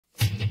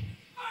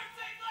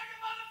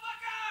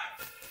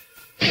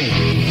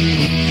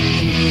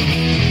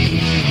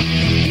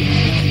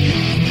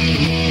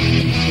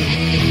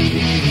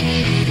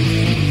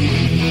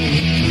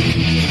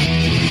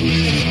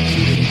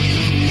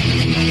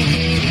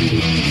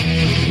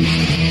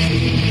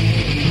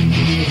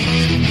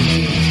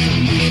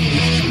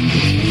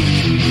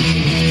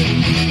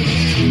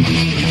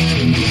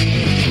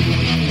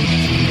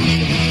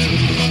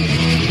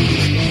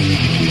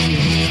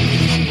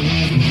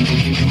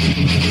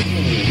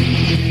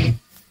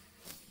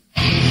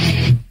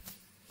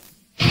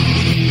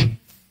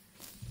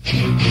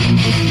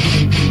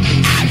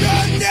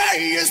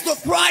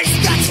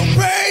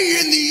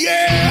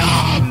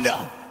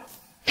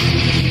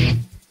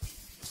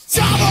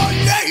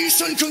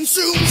Domination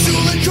consumes you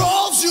and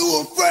calls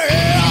you a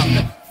friend.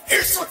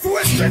 It's a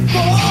twisted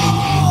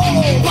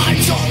ball,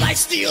 binds all like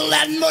steel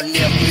and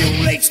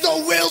manipulates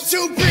the will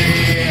to be.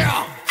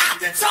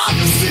 And it's hard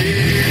to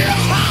see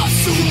how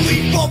soon we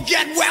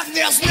forget when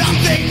there's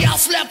nothing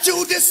else left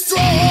to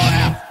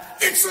destroy.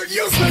 It's a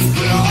useless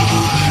play.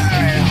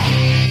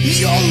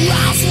 Your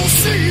eyes will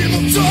see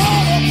the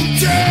dawn of the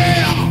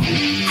day,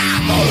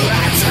 and the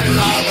legend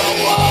of the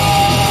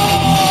wall.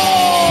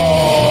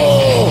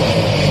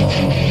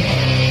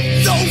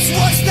 Those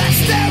words that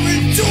stare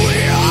into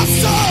your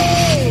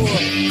soul,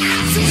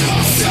 as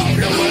yourself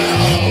you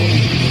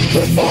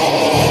will fall.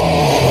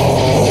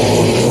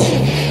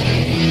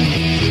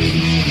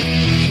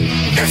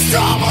 It's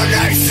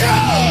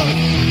domination,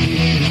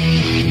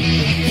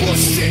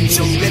 pushed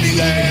into living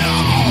hell.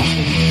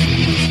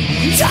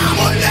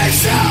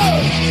 Domination,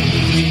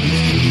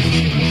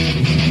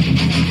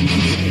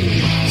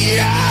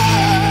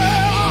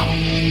 yeah.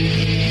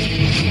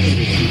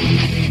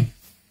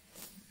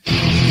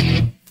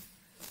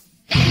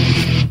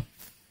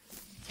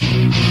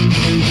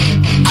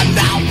 And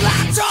now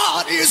Black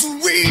Dot is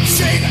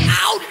reaching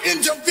out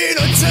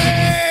infinity.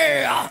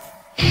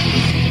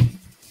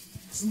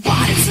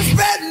 Body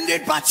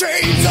suspended by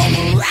chains of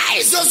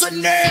razors and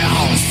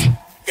nails.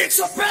 It's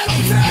a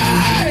penalty.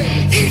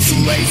 Each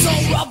razor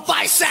a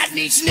vice and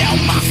each nail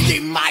must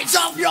demise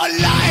of your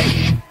life.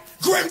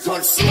 Grim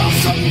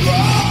construction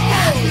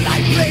ground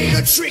like blade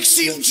a trick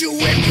sealed you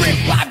in brick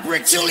by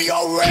brick till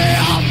you're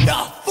rammed,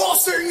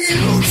 forcing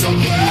you to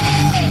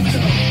bend.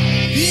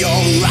 Your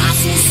eyes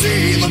will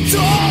see the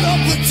dawn of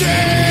the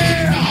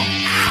day,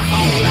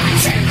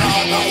 avalanching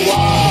on the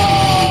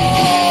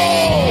wall.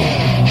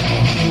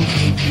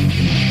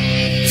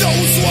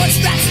 Those words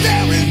that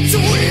stare into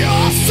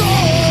your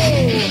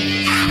soul,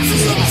 as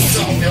your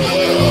soul you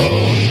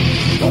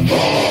will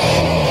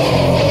fall.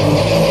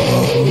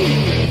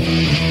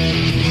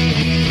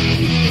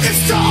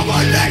 It's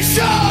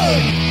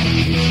domination,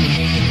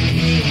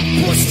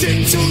 pushed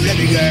into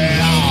living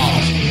hell.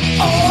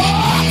 Oh,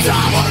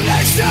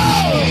 domination.